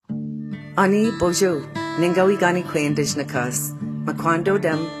Ani bojo, ningawi gani kwe indigenakas, makwando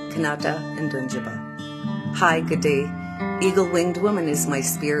dem kanata and dunjaba. Hi, good day. Eagle-winged woman is my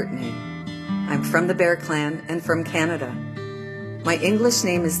spirit name. I'm from the Bear Clan and from Canada. My English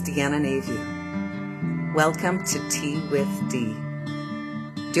name is Deanna Navu. Welcome to Tea with D.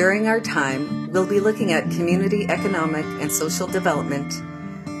 During our time, we'll be looking at community, economic, and social development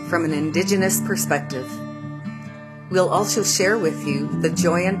from an Indigenous perspective. We'll also share with you the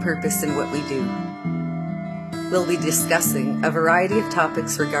joy and purpose in what we do. We'll be discussing a variety of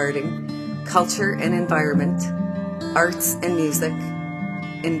topics regarding culture and environment, arts and music,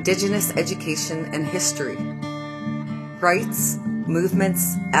 Indigenous education and history, rights,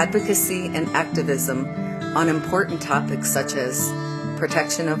 movements, advocacy, and activism on important topics such as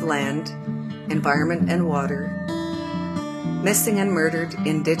protection of land, environment and water, missing and murdered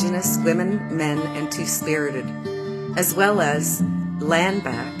Indigenous women, men, and Two-Spirited, as well as land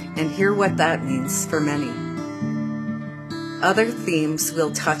back and hear what that means for many. Other themes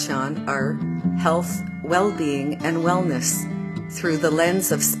we'll touch on are health, well-being, and wellness through the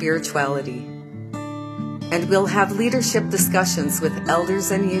lens of spirituality. And we'll have leadership discussions with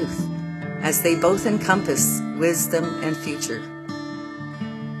elders and youth as they both encompass wisdom and future.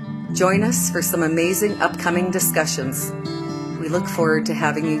 Join us for some amazing upcoming discussions. We look forward to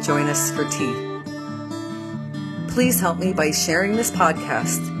having you join us for tea. Please help me by sharing this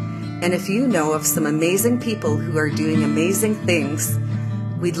podcast. And if you know of some amazing people who are doing amazing things,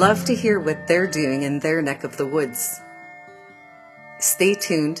 we'd love to hear what they're doing in their neck of the woods. Stay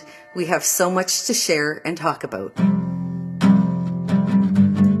tuned. We have so much to share and talk about.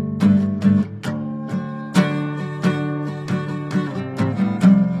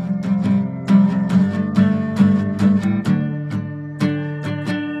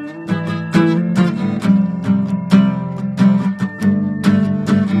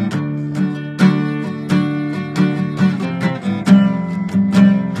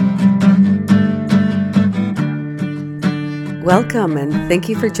 Welcome and thank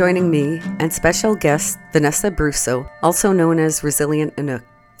you for joining me and special guest Vanessa Brusso, also known as Resilient Inuk.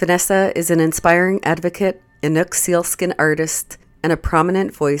 Vanessa is an inspiring advocate, Inuk sealskin artist, and a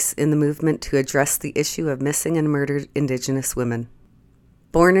prominent voice in the movement to address the issue of missing and murdered Indigenous women.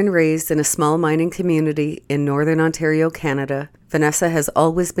 Born and raised in a small mining community in Northern Ontario, Canada, Vanessa has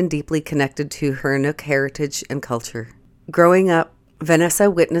always been deeply connected to her Inuk heritage and culture. Growing up,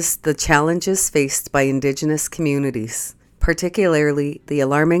 Vanessa witnessed the challenges faced by Indigenous communities, particularly the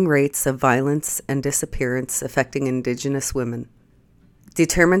alarming rates of violence and disappearance affecting Indigenous women.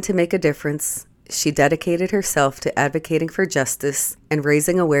 Determined to make a difference, she dedicated herself to advocating for justice and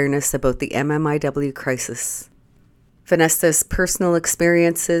raising awareness about the MMIW crisis. Vanessa's personal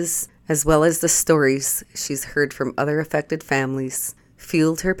experiences, as well as the stories she's heard from other affected families,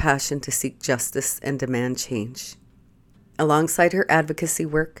 fueled her passion to seek justice and demand change. Alongside her advocacy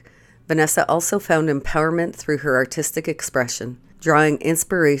work, Vanessa also found empowerment through her artistic expression. Drawing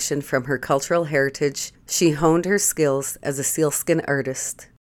inspiration from her cultural heritage, she honed her skills as a sealskin artist.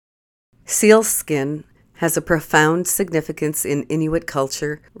 Sealskin has a profound significance in Inuit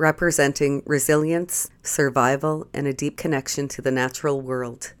culture, representing resilience, survival, and a deep connection to the natural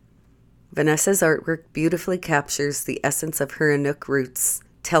world. Vanessa's artwork beautifully captures the essence of her Inuk roots,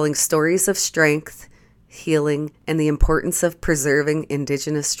 telling stories of strength, healing, and the importance of preserving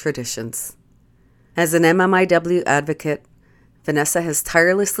Indigenous traditions. As an MMIW advocate, Vanessa has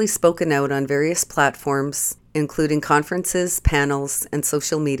tirelessly spoken out on various platforms, including conferences, panels, and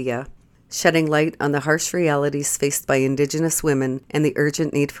social media, shedding light on the harsh realities faced by Indigenous women and the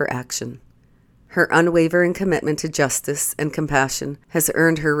urgent need for action. Her unwavering commitment to justice and compassion has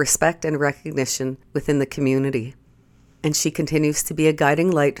earned her respect and recognition within the community, and she continues to be a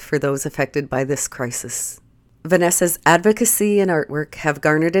guiding light for those affected by this crisis. Vanessa's advocacy and artwork have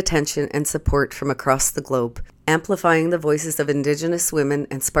garnered attention and support from across the globe, amplifying the voices of Indigenous women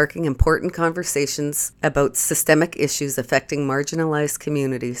and sparking important conversations about systemic issues affecting marginalized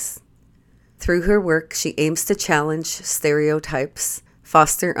communities. Through her work, she aims to challenge stereotypes,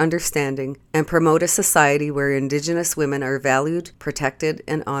 foster understanding, and promote a society where Indigenous women are valued, protected,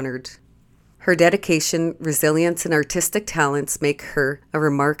 and honored. Her dedication, resilience, and artistic talents make her a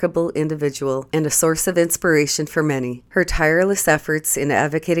remarkable individual and a source of inspiration for many. Her tireless efforts in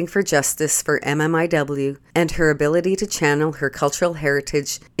advocating for justice for MMIW and her ability to channel her cultural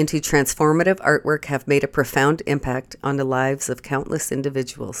heritage into transformative artwork have made a profound impact on the lives of countless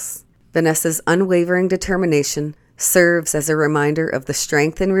individuals. Vanessa's unwavering determination serves as a reminder of the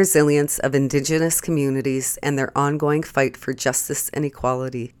strength and resilience of Indigenous communities and their ongoing fight for justice and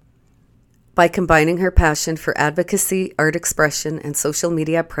equality. By combining her passion for advocacy, art expression, and social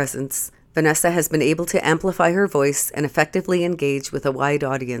media presence, Vanessa has been able to amplify her voice and effectively engage with a wide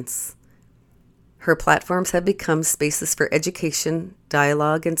audience. Her platforms have become spaces for education,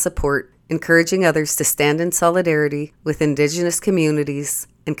 dialogue, and support, encouraging others to stand in solidarity with Indigenous communities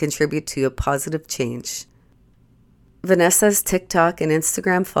and contribute to a positive change. Vanessa's TikTok and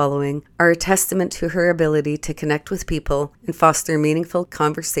Instagram following are a testament to her ability to connect with people and foster meaningful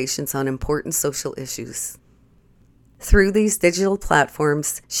conversations on important social issues. Through these digital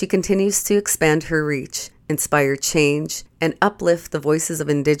platforms, she continues to expand her reach, inspire change, and uplift the voices of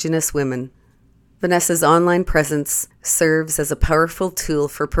Indigenous women. Vanessa's online presence serves as a powerful tool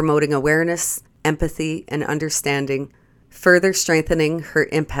for promoting awareness, empathy, and understanding, further strengthening her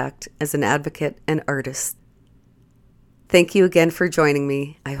impact as an advocate and artist. Thank you again for joining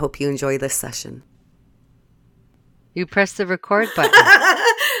me. I hope you enjoy this session. You pressed the record button.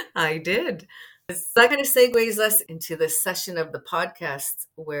 I did. That kind of segues us into this session of the podcast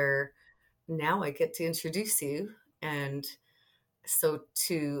where now I get to introduce you. And so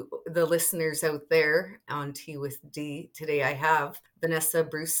to the listeners out there on Tea with D, today I have Vanessa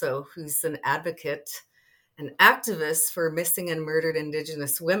Brusso, who's an advocate, an activist for missing and murdered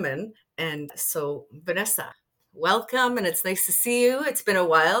Indigenous women. And so, Vanessa, welcome, and it's nice to see you. It's been a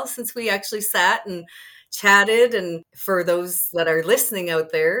while since we actually sat and chatted. And for those that are listening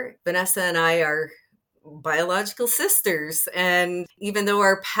out there, Vanessa and I are biological sisters. And even though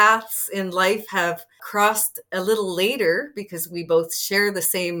our paths in life have crossed a little later because we both share the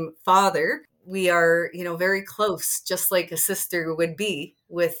same father, we are, very close, just like a sister would be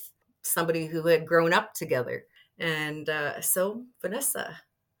with somebody who had grown up together. And so, Vanessa,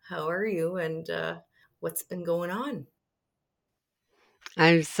 how are you? And what's been going on?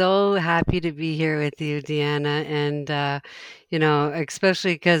 I'm so happy to be here with you, Deanna. And,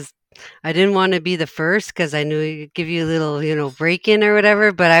 especially because I didn't want to be the first because I knew it'd give you a little, break in or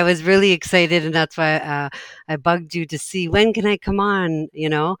whatever. But I was really excited. And that's why I bugged you to see when can I come on.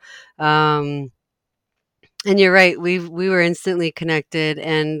 Um, And you're right, we were instantly connected,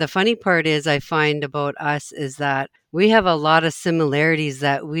 and the funny part is I find about us is that we have a lot of similarities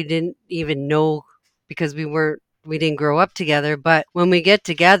that we didn't even know because we didn't grow up together, but when we get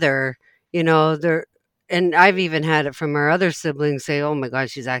together, there and I've even had it from our other siblings say, "Oh my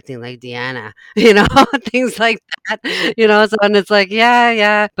god, she's acting like Deanna," things like that, so and it's like, "Yeah,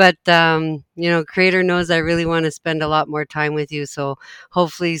 yeah," but creator knows I really want to spend a lot more time with you, so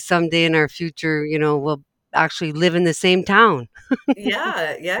hopefully someday in our future, we'll actually live in the same town.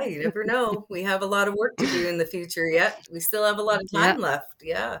 Yeah, yeah, you never know. We have a lot of work to do in the future yet. We still have a lot of time Yep, left.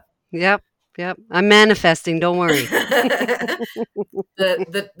 Yeah. yep, yep. I'm manifesting, don't worry.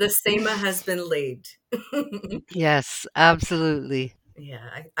 The SEMA has been laid. Yes, absolutely.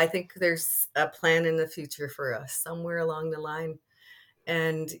 Yeah, I think there's a plan in the future for us somewhere along the line.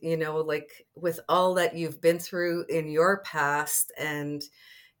 And, like with all that you've been through in your past and,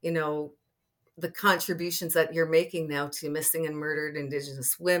 you know, the contributions that you're making now to missing and murdered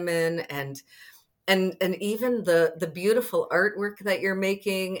Indigenous women and even the beautiful artwork that you're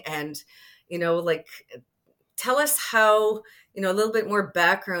making and, like tell us how, a little bit more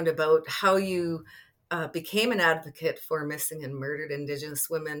background about how you became an advocate for missing and murdered Indigenous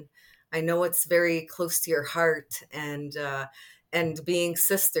women. I know it's very close to your heart, and being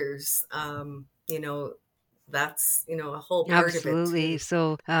sisters, that's a whole part of it Absolutely. too.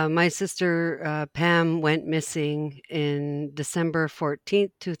 So, my sister Pam went missing in December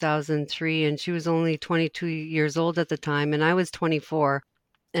 14th, 2003, and she was only 22 years old at the time, and I was 24.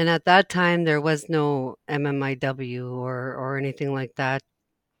 And at that time, there was no MMIW or anything like that.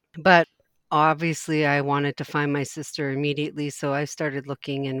 But obviously, I wanted to find my sister immediately, so I started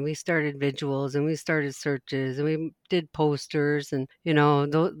looking and we started vigils and we started searches and we did posters and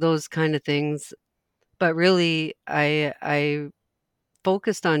those kind of things. But really, I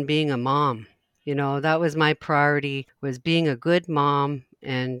focused on being a mom. That was my priority was being a good mom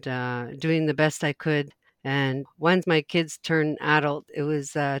and doing the best I could. And once my kids turned adult, it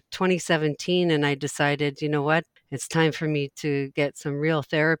was 2017, and I decided, you know what, it's time for me to get some real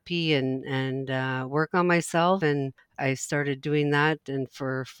therapy and work on myself. And I started doing that. And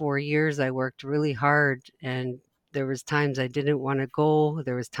for 4 years, I worked really hard. And there was times I didn't want to go.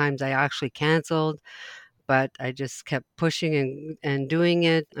 There was times I actually canceled, but I just kept pushing and doing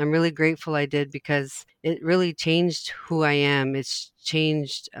it. I'm really grateful I did because it really changed who I am. It's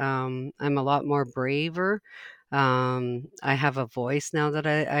changed. I'm a lot more braver. I have a voice now that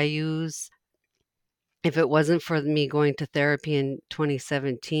I use. If it wasn't for me going to therapy in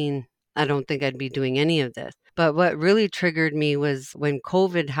 2017, I don't think I'd be doing any of this. But what really triggered me was when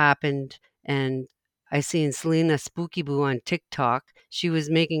COVID happened and I seen Selena Spooky Boo on TikTok. She was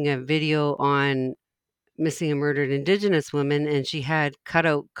making a video on missing and murdered Indigenous women, and she had cut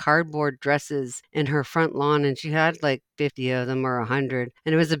out cardboard dresses in her front lawn, and she had like 50 of them or 100.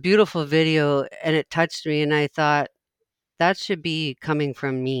 And it was a beautiful video, and it touched me. And I thought, that should be coming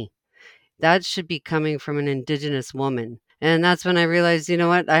from me. That should be coming from an Indigenous woman. And that's when I realized, you know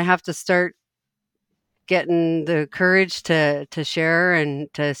what, I have to start getting the courage to share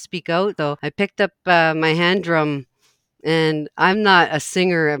and to speak out. Though I picked up my hand drum, and I'm not a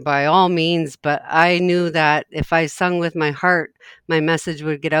singer by all means, but I knew that if I sung with my heart, my message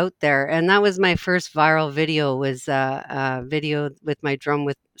would get out there. And that was my first viral video, was a video with my drum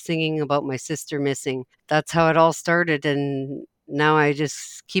with singing about my sister missing. That's how it all started, and now I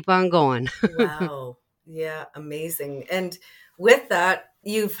just keep on going. Wow. Yeah, amazing. And with that,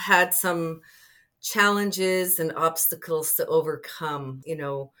 you've had some challenges and obstacles to overcome,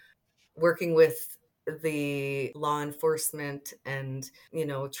 working with the law enforcement and,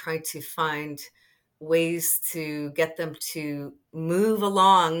 trying to find ways to get them to move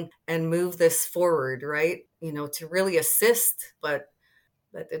along and move this forward, right? To really assist, but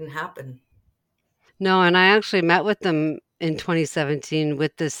that didn't happen. No, and I actually met with them in 2017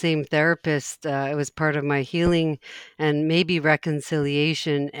 with the same therapist. It was part of my healing and maybe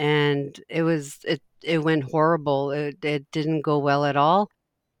reconciliation, and it went horrible. It didn't go well at all.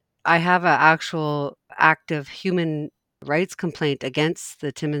 I have an actual active human rights complaint against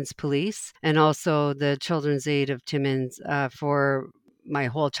the Timmins police and also the Children's Aid of Timmins for my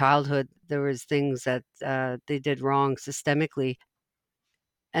whole childhood. There was things that they did wrong systemically,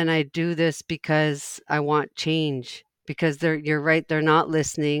 and I do this because I want change. Because you're right, they're not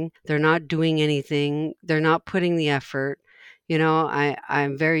listening, they're not doing anything, they're not putting the effort.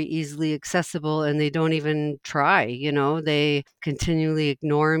 I'm very easily accessible, and they don't even try. They continually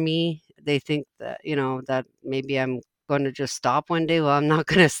ignore me. They think that, that maybe I'm going to just stop one day. Well, I'm not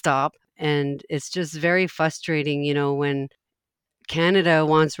going to stop. And it's just very frustrating, when Canada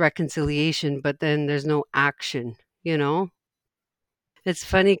wants reconciliation, but then there's no action, you know? It's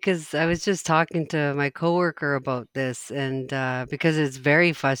funny because I was just talking to my coworker about this, and because it's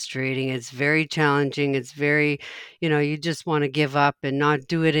very frustrating, it's very challenging, it's very, you just want to give up and not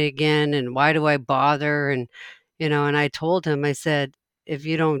do it again. And why do I bother? And I told him, I said, if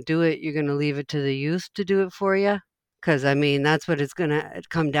you don't do it, you're going to leave it to the youth to do it for you. Because I mean, that's what it's going to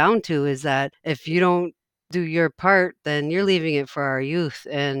come down to, is that if you don't do your part, then you're leaving it for our youth.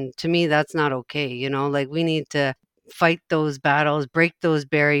 And to me, that's not okay. Like, we need to fight those battles, break those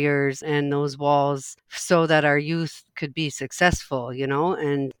barriers and those walls so that our youth could be successful,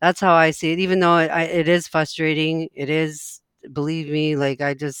 and that's how I see it. Even though it is frustrating, it is, believe me, like,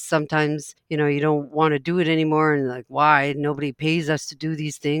 I just sometimes, you don't want to do it anymore, and like, why? Nobody pays us to do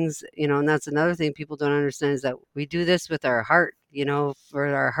these things, and that's another thing people don't understand, is that we do this with our heart, for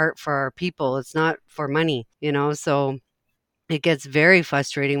our heart, for our people. It's not for money, so it gets very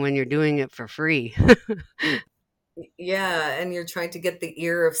frustrating when you're doing it for free. Yeah, and you're trying to get the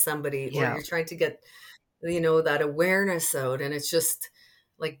ear of somebody, or Yeah, you're trying to get, that awareness out, and it's just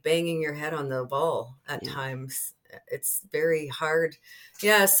like banging your head on the wall at yeah, times. It's very hard.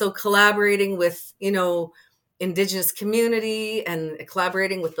 Yeah, so collaborating with, indigenous community and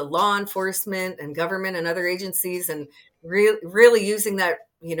collaborating with the law enforcement and government and other agencies, and really using that,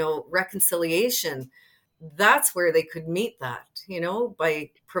 reconciliation. That's where they could meet that,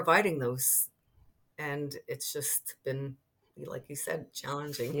 by providing those. And it's just been, like you said,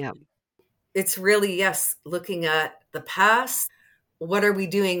 challenging. yeah, It's really, yes, looking at the past. What are we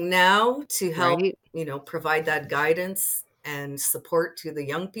doing now to help, right? provide that guidance and support to the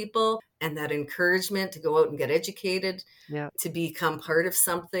young people, and that encouragement to go out and get educated, Yeah, to become part of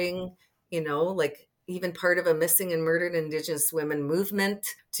something, like even part of a missing and murdered Indigenous women movement,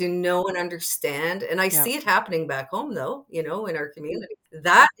 to know and understand. And I yeah. see it happening back home, though, in our community.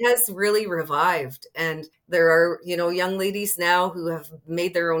 That has really revived. And there are, young ladies now who have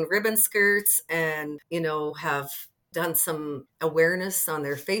made their own ribbon skirts and, have done some awareness on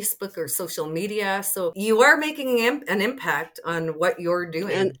their Facebook or social media. So you are making an impact on what you're And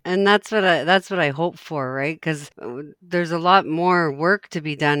doing. that's what I hope for, right? Because there's a lot more work to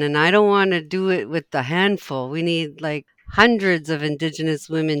be done, and I don't want to do it with the handful. We need like hundreds of Indigenous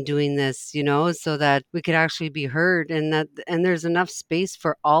women doing this, so that we could actually be heard, and there's enough space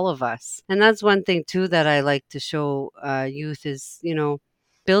for all of us. And that's one thing too that I like to show youth is,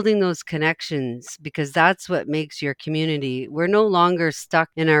 building those connections, because that's what makes your community. We're no longer stuck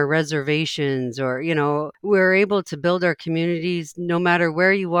in our reservations, or, we're able to build our communities no matter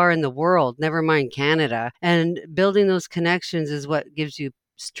where you are in the world, never mind Canada. And building those connections is what gives you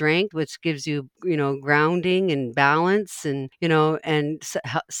strength, which gives you, grounding and balance and, and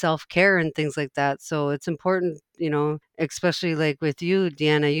self-care and things like that. So it's important, especially like with you,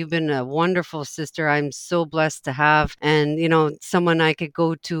 Deanna, you've been a wonderful sister. I'm so blessed to have, and, someone I could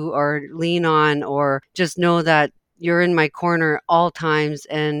go to or lean on, or just know that you're in my corner all times.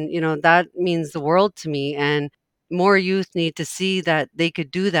 And, that means the world to me. And more youth need to see that they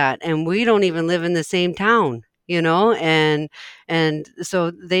could do that. And we don't even live in the same town, and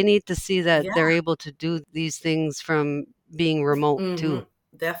so they need to see that Yeah. they're able to do these things from being remote Hmm. too.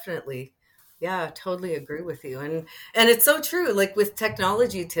 Definitely. Yeah, totally agree with you. And it's so true. Like with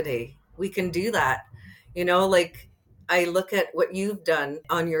technology today, we can do that. Like I look at what you've done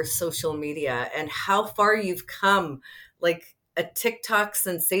on your social media and how far you've come, like a TikTok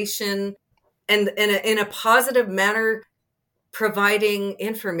sensation, and in a positive manner, providing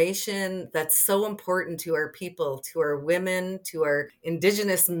information that's so important to our people, to our women, to our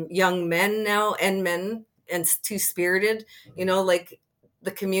indigenous young men now, and men, and two spirited, like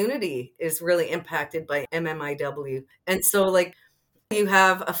the community is really impacted by MMIW. And so like you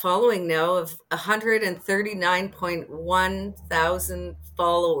have a following now of 139.1 thousand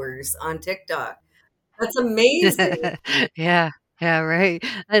followers on TikTok. That's amazing. Yeah, yeah, right.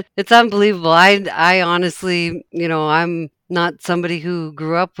 It's unbelievable. I honestly, I'm not somebody who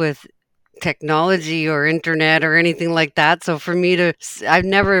grew up with technology or internet or anything like that. So for me I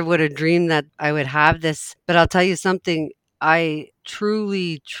never would have dreamed that I would have this. But I'll tell you something, I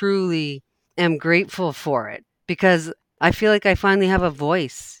truly, truly am grateful for it, because I feel like I finally have a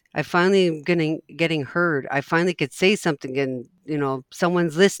voice. I finally am getting heard. I finally could say something, and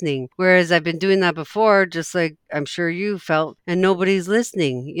someone's listening. Whereas I've been doing that before, just like I'm sure you felt, and nobody's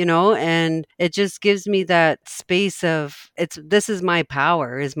listening, and it just gives me that space of, this is my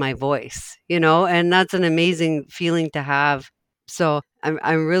power, is my voice, and that's an amazing feeling to have. So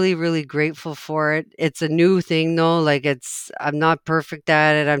I'm really, really grateful for it. It's a new thing though. Like, I'm not perfect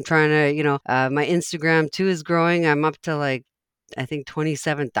at it. I'm trying to, my Instagram too is growing. I'm up to like, I think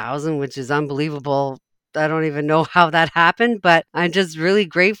 27,000, which is unbelievable. I don't even know how that happened, but I'm just really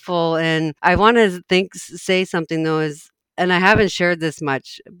grateful. And I want to say something though, and I haven't shared this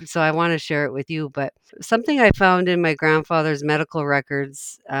much, so I want to share it with you. But something I found in my grandfather's medical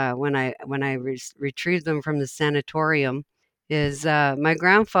records, when I retrieved them from the sanatorium, is my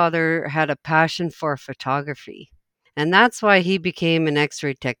grandfather had a passion for photography, and that's why he became an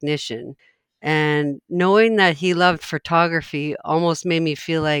X-ray technician. And knowing that he loved photography almost made me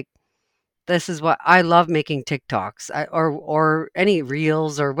feel like, this is what I love, making TikToks, or any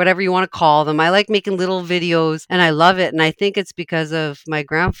reels or whatever you want to call them. I like making little videos and I love it. And I think it's because of my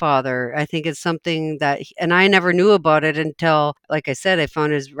grandfather. I think it's something that, and I never knew about it until, like I said, I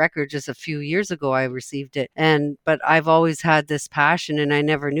found his record just a few years ago. I received it. But I've always had this passion and I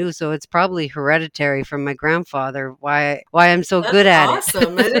never knew. So it's probably hereditary from my grandfather, why I'm so That's good at it.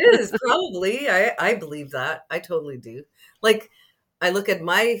 awesome. It is probably. I believe that. I totally do. Like I look at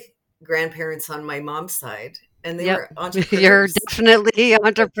my grandparents on my mom's side, and they Yep. were You're entrepreneurs. definitely an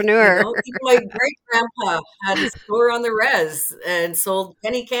entrepreneur. Even my great grandpa had a store on the res and sold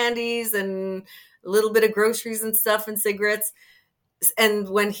penny candies and a little bit of groceries and stuff and cigarettes. And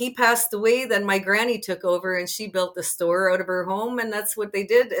when he passed away, then my granny took over and she built the store out of her home, and that's what they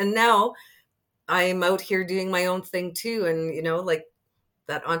did. And now I'm out here doing my own thing too. And, like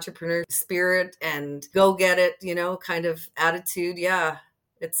that entrepreneur spirit and go get it, kind of attitude. Yeah.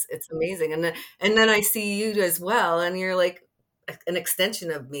 It's amazing. And then I see you as well, and you're like an extension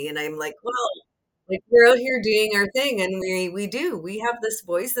of me. And I'm like, well, like we're out here doing our thing, and we have this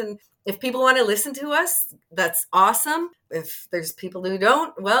voice, and if people want to listen to us, that's awesome. If there's people who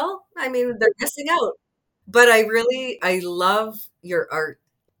don't, well, I mean, they're missing out. But I love your art.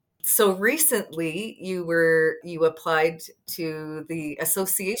 So recently you applied to the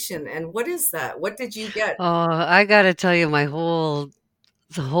association, and what is that? What did you get? Oh, I gotta tell you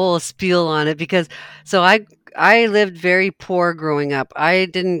the whole spiel on it, because so I lived very poor growing up. I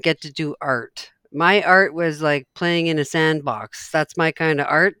didn't get to do art. My art was like playing in a sandbox. That's my kind of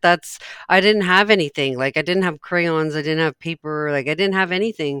art. I didn't have anything. Like, I didn't have crayons, I didn't have paper, like I didn't have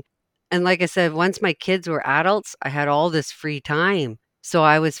anything. And like I said, once my kids were adults, I had all this free time. So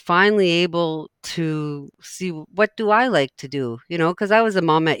I was finally able to see, what do I like to do, because I was a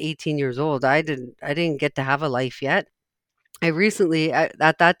mom at 18 years old. I didn't get to have a life yet.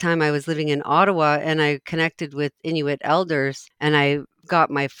 At that time, I was living in Ottawa, and I connected with Inuit elders, and I got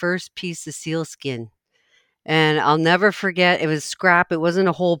my first piece of sealskin. And I'll never forget, it was scrap. It wasn't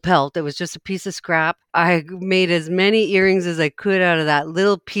a whole pelt. It was just a piece of scrap. I made as many earrings as I could out of that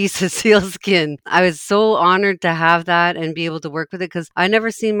little piece of sealskin. I was so honored to have that and be able to work with it because I never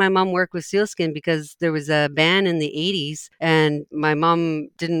seen my mom work with sealskin because there was a ban in the 80s and my mom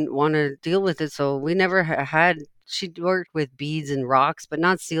didn't want to deal with it. So we never had, she worked with beads and rocks, but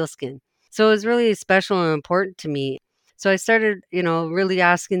not sealskin. So it was really special and important to me. So I started, really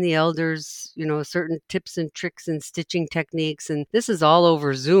asking the elders, certain tips and tricks and stitching techniques. And this is all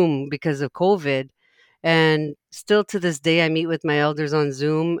over Zoom because of COVID. And still to this day, I meet with my elders on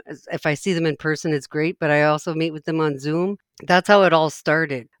Zoom. If I see them in person, it's great, but I also meet with them on Zoom. That's how it all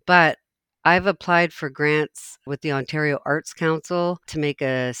started. But I've applied for grants with the Ontario Arts Council to make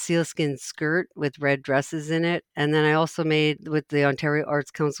a sealskin skirt with red dresses in it. And then I also made with the Ontario Arts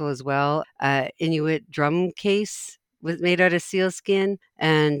Council as well, a Inuit drum case was made out of sealskin.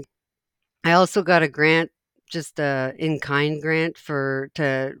 And I also got a grant, just a in-kind grant for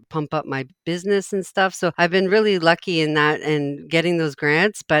to pump up my business and stuff. So I've been really lucky in that and getting those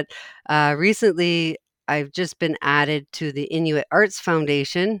grants. But recently, I've just been added to the Inuit Arts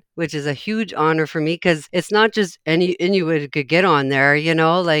Foundation, which is a huge honor for me because it's not just any Inuit could get on there,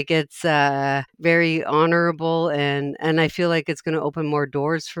 like it's very honorable and I feel like it's going to open more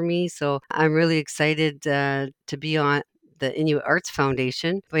doors for me. So I'm really excited to be on the Inuit Arts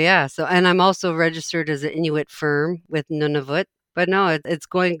Foundation. But yeah, so and I'm also registered as an Inuit firm with Nunavut. But no, it's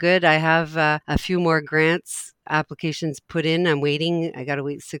going good. I have a few more grants applications put in. I'm waiting. I got to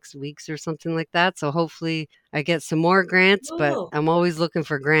wait 6 weeks or something like that. So hopefully I get some more grants, but Oh, I'm always looking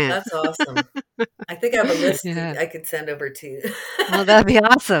for grants. that's awesome. I think I have a list Yeah. I could send over to you. Well, that'd be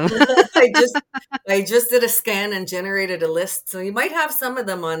awesome. I just I just did a scan and generated a list. So you might have some of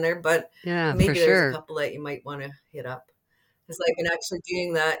them on there, but Yeah, for maybe there's a sure. couple that you might want to hit up. Because I've been actually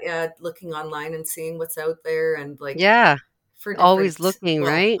doing that, yeah, looking online and seeing what's out there and like Yeah, for always different, looking,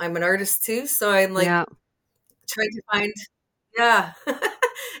 well, right? I'm an artist too, so I'm like Yeah. trying to find, yeah.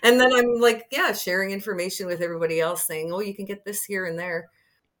 And then I'm like, yeah, sharing information with everybody else saying, oh, you can get this here and there.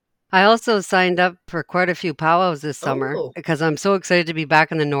 I also signed up for quite a few powwows this summer Oh, because I'm so excited to be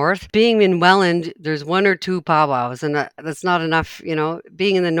back in the north. Being in Welland, there's one or two powwows, and that's not enough.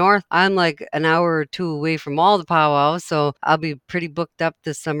 Being in the north, I'm like an hour or two away from all the powwows, so I'll be pretty booked up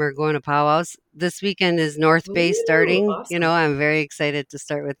this summer going to powwows. This weekend is North Bay ooh, starting. awesome. I'm very excited to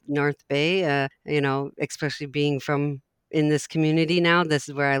start with North Bay. Especially being from in this community now. This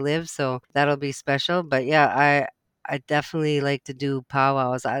is where I live, so that'll be special. But yeah, I definitely like to do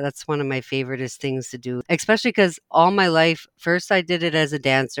powwows. That's one of my favoriteest things to do, especially because all my life, first I did it as a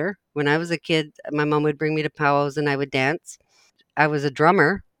dancer. When I was a kid, my mom would bring me to powwows and I would dance. I was a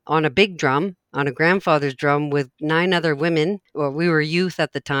drummer on a big drum, on a grandfather's drum with 9 other women. Well, we were youth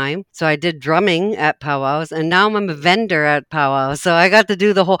at the time. So I did drumming at powwows and now I'm a vendor at powwows. So I got to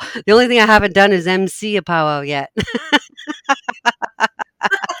do the only thing I haven't done is MC a powwow yet.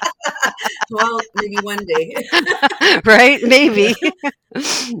 Well, maybe one day. Right? Maybe.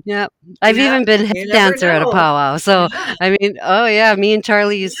 Yeah. I've Yeah, even been head you never dancer at a know. powwow. So, Yeah. I mean, oh yeah, me and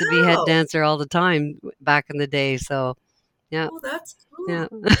Charlie used to be head Wow. dancer all the time back in the day. So, yeah, Oh, that's yeah.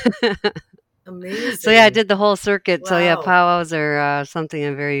 cool. So yeah, I Amazing. did the whole circuit. So yeah, Wow. powwows are something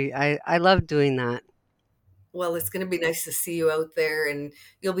I love doing that. Well, it's going to be nice to see you out there and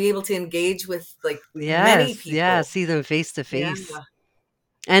you'll be able to engage with like many Yes, yeah, people. see them face to Yeah. face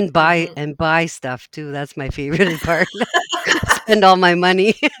and buy Hmm. and buy stuff too. That's my favorite part. Spend all my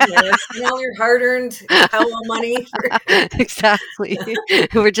money. Yeah. Spend all your hard earned powwow money for, Exactly.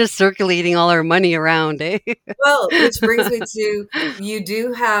 We're just circulating all our money around, eh? well, which brings me to you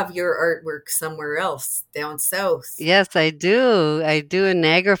do have your artwork somewhere else down south. Yes, I do. I do in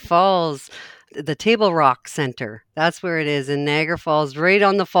Niagara Falls, the Table Rock Center. That's where it is in Niagara Falls, right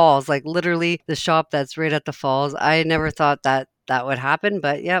on the falls, like literally the shop that's right at the falls. I never thought that that would happen,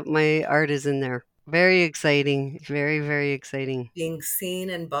 but yeah, my art is in there. Very exciting. Very, very exciting. Being seen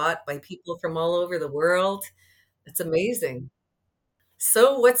and bought by people from all over the world. It's amazing.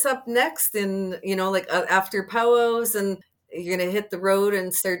 So what's up next in, like after powwows and you're going to hit the road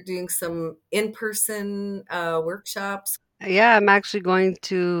and start doing some in-person workshops? Yeah, I'm actually going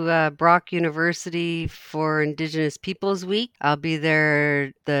to Brock University for Indigenous Peoples Week. I'll be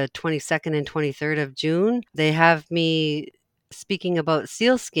there the 22nd and 23rd of June. They have me speaking about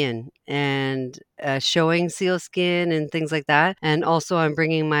sealskin and showing sealskin and things like that. And also, I'm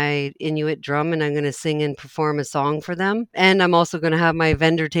bringing my Inuit drum and I'm going to sing and perform a song for them. And I'm also going to have my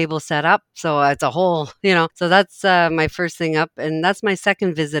vendor table set up. So it's a whole, so that's my first thing up. And that's my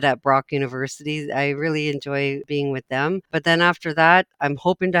second visit at Brock University. I really enjoy being with them. But then after that, I'm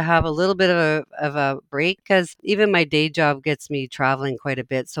hoping to have a little bit of a break because even my day job gets me traveling quite a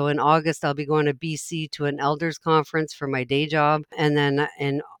bit. So in August, I'll be going to BC to an elders conference for my day job. And then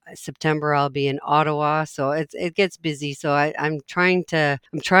in September I'll be in Ottawa, so it gets busy. So I'm trying to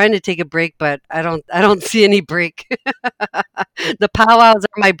take a break, but I don't see any break. The powwows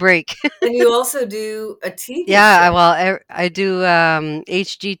are my break. And you also do a TV Yeah, show. well, I do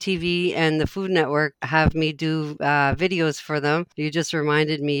HGTV and the Food Network have me do videos for them. You just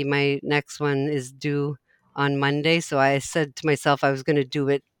reminded me my next one is due on Monday, so I said to myself I was going to do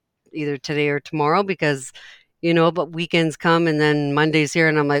it either today or tomorrow because but weekends come and then Monday's here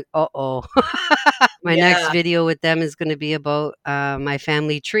and I'm like, uh-oh. My next Yeah. video with them is going to be about my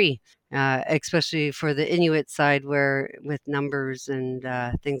family tree, especially for the Inuit side, where with numbers and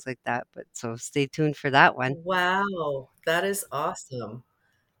things like that. But so stay tuned for that one. Wow, that is awesome.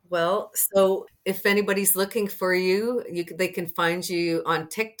 Well, so if anybody's looking for you, they can find you on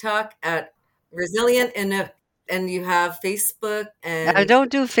TikTok at Resilient and you have Facebook I and don't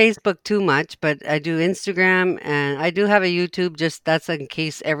do Facebook too much, but I do Instagram and I do have a YouTube. Just that's in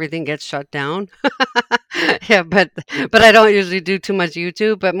case everything gets shut down. Yeah, but I don't usually do too much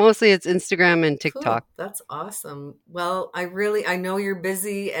YouTube. But mostly it's Instagram and TikTok. cool. That's awesome. Well, I know you're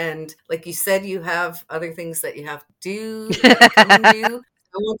busy and like you said, you have other things that you have to do coming due.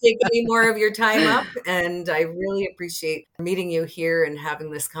 I won't take any more of your time up. And I really appreciate meeting you here and having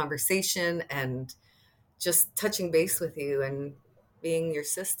this conversation and just touching base with you and being your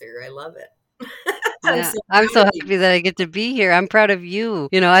sister. I love it. I'm Yeah, so I'm proud so of you. happy that I get to be here. I'm proud of you,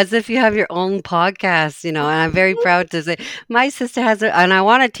 as if you have your own podcast, and I'm very proud to say my sister has a, and I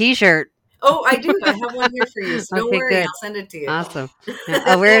want a t-shirt. Oh, I do. I have one here for you. So don't Okay, worry. good. I'll send it to you. Awesome. Yeah,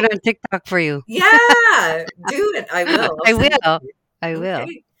 I'll wear it on TikTok for you. Yeah, do it. I will. I'll I send it will. to you. I will.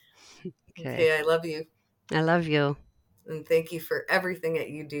 Okay. Okay. Okay. I love you. I love you. And thank you for everything that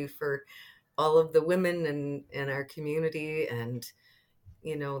you do for all of the women in our community and,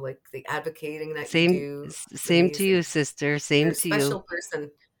 like the advocating that you do. It's Same to amazing. you, sister. You're Same a to you. special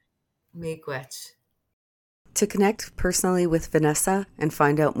person, Miigwech. To connect personally with Vanessa and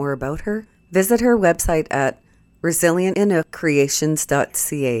find out more about her, visit her website at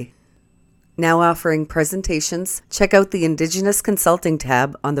resilientinukcreations.ca. Now offering presentations, check out the Indigenous Consulting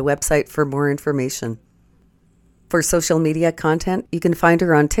tab on the website for more information. For social media content, you can find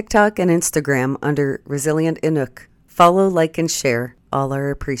her on TikTok and Instagram under Resilient Inuk. Follow, like, and share. All are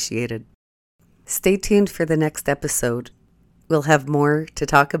appreciated. Stay tuned for the next episode. We'll have more to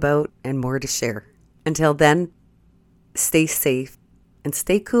talk about and more to share. Until then, stay safe and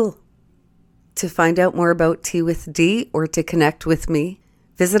stay cool. To find out more about Tea with D or to connect with me,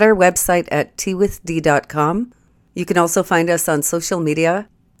 visit our website at teawithd.com. You can also find us on social media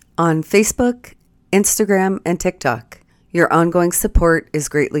on Facebook, Instagram, and TikTok. Your ongoing support is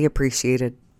greatly appreciated.